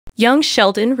Young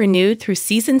Sheldon renewed through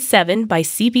Season 7 by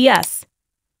CBS.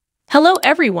 Hello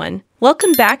everyone,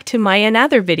 welcome back to my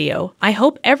another video. I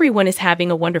hope everyone is having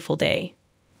a wonderful day.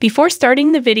 Before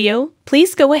starting the video,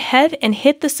 please go ahead and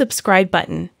hit the subscribe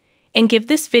button. And give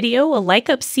this video a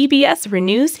like up. CBS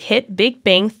renews hit Big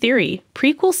Bang Theory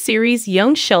prequel series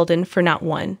Young Sheldon for not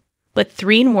one, but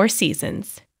 3 more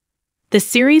seasons. The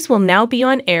series will now be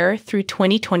on air through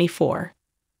 2024.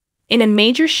 In a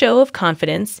major show of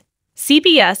confidence,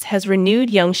 CBS has renewed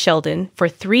Young Sheldon for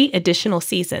 3 additional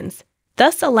seasons,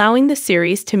 thus allowing the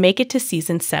series to make it to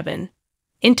Season 7.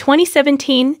 In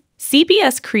 2017,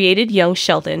 CBS created Young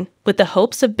Sheldon with the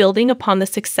hopes of building upon the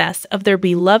success of their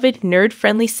beloved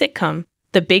nerd-friendly sitcom,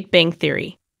 The Big Bang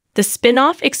Theory. The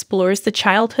spin-off explores the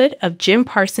childhood of Jim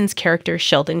Parsons' character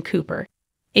Sheldon Cooper,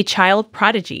 a child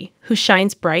prodigy who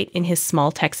shines bright in his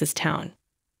small Texas town.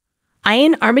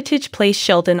 Ian Armitage plays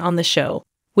Sheldon on the show,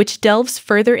 which delves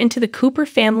further into the Cooper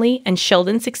family and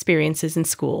Sheldon's experiences in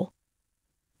school.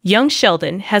 Young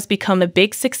Sheldon has become a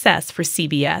big success for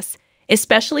CBS,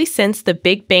 especially since The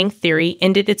Big Bang Theory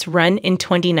ended its run in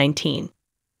 2019.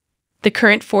 The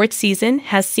current 4th season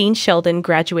has seen Sheldon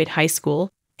graduate high school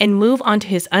and move on to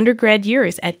his undergrad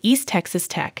years at East Texas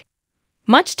Tech.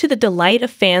 Much to the delight of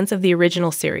fans of the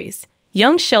original series,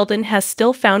 Young Sheldon has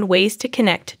still found ways to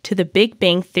connect to The Big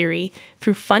Bang Theory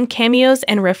through fun cameos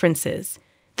and references.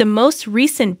 The most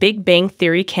recent Big Bang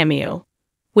Theory cameo,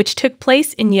 which took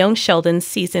place in Young Sheldon's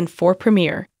Season 4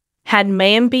 premiere, had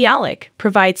Mayim Bialik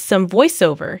provide some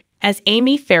voiceover as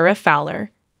Amy Farrah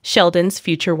Fowler, Sheldon's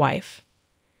future wife.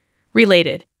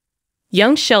 Related,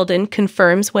 Young Sheldon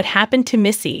confirms what happened to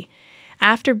Missy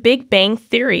after Big Bang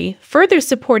Theory, further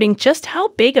supporting just how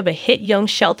big of a hit Young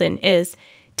Sheldon is.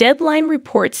 Deadline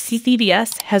reports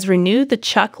CBS has renewed the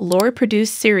Chuck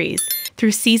Lorre-produced series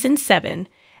through Season 7,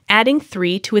 adding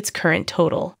 3 to its current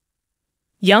total.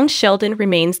 Young Sheldon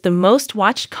remains the most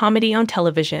watched comedy on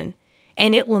television,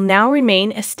 and it will now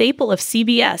remain a staple of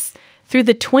CBS through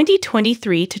the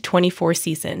 2023-24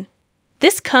 season.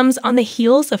 This comes on the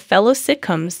heels of fellow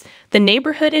sitcoms The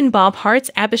Neighborhood and Bob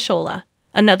Hart's Abishola,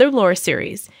 another Lorre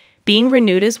series, being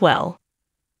renewed as well.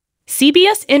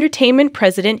 CBS Entertainment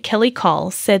President Kelly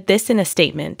Call said this in a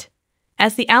statement: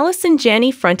 "As the Allison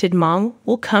Janney-fronted Mom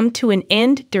will come to an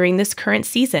end during this current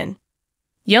season,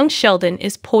 Young Sheldon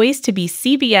is poised to be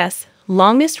CBS'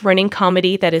 longest-running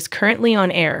comedy that is currently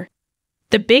on air.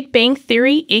 The Big Bang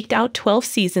Theory eked out 12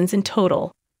 seasons in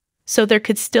total, so there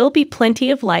could still be plenty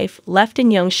of life left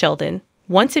in Young Sheldon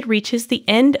once it reaches the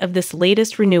end of this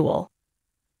latest renewal.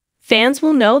 Fans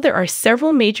will know there are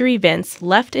several major events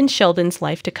left in Sheldon's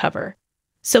life to cover,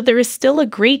 so there is still a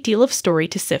great deal of story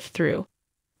to sift through.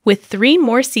 With 3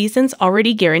 more seasons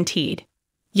already guaranteed,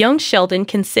 Young Sheldon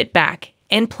can sit back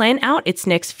and plan out its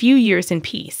next few years in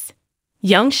peace.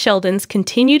 Young Sheldon's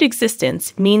continued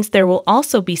existence means there will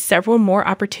also be several more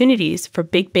opportunities for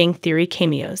Big Bang Theory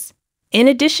cameos. In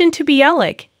addition to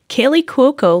Bialik, Kaylee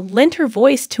Cuoco lent her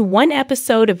voice to one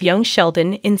episode of Young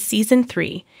Sheldon in Season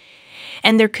 3,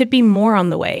 and there could be more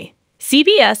on the way.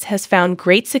 CBS has found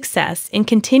great success in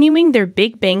continuing their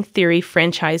Big Bang Theory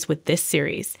franchise with this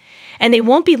series, and they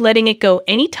won't be letting it go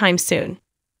anytime soon.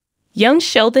 Young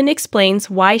Sheldon explains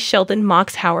why Sheldon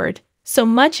mocks Howard so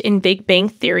much in Big Bang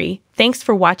Theory. Thanks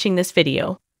for watching this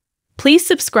video. Please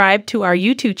subscribe to our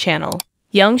YouTube channel,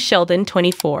 Young Sheldon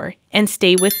 24, and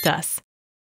stay with us.